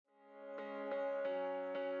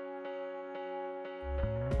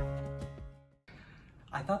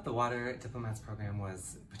thought the Water Diplomats program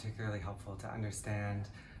was particularly helpful to understand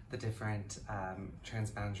the different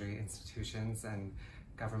transboundary institutions and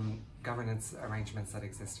governance arrangements that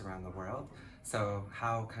exist around the world. So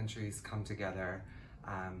how countries come together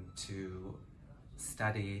to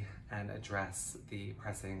study and address the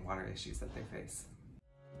pressing water issues that they face.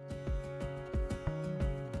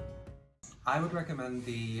 I would recommend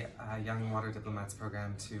the Young Water Diplomats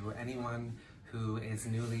program to anyone who is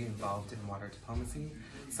newly involved in water diplomacy.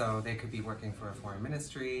 So they could be working for a foreign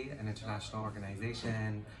ministry, an international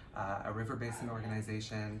organization, a river basin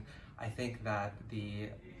organization. I think that the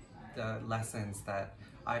lessons that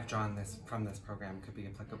I've drawn from this program could be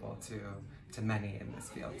applicable to many in this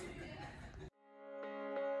field.